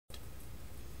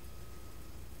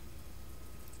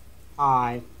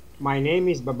Hi, my name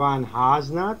is Baban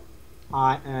Hasnat.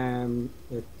 I am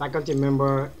a faculty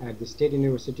member at the State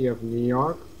University of New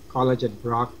York College at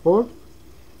Brockport.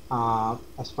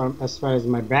 As far as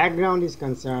my background is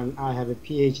concerned, I have a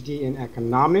PhD in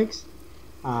economics.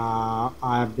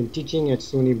 I've been teaching at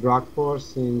SUNY Brockport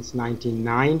since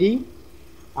 1990.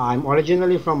 I'm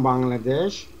originally from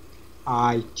Bangladesh.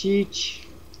 I teach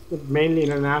mainly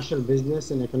international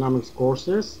business and economics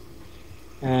courses.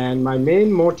 And my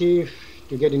main motive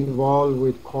to get involved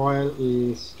with COIL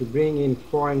is to bring in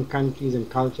foreign countries and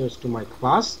cultures to my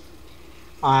class.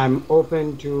 I'm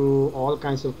open to all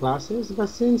kinds of classes, but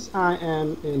since I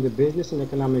am in the business and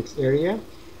economics area,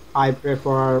 I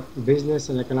prefer business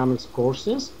and economics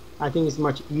courses. I think it's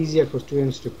much easier for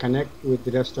students to connect with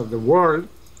the rest of the world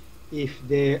if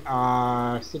they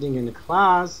are sitting in a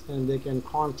class and they can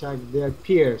contact their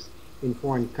peers in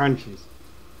foreign countries.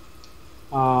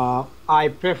 I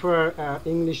prefer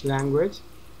English language.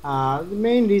 The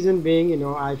main reason being,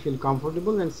 I feel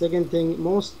comfortable. And second thing,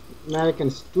 most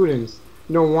American students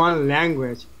know one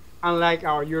language, unlike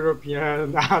our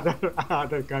European and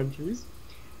other countries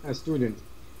students.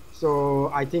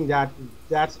 So I think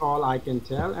that's all I can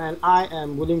tell. And I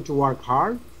am willing to work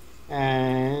hard.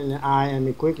 And I am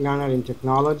a quick learner in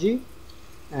technology.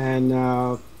 And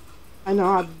I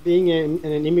know being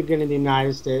an immigrant in the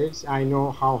United States, I know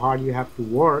how hard you have to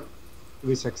work to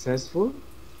be successful.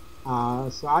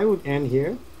 So I would end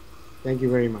here. Thank you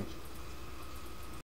very much.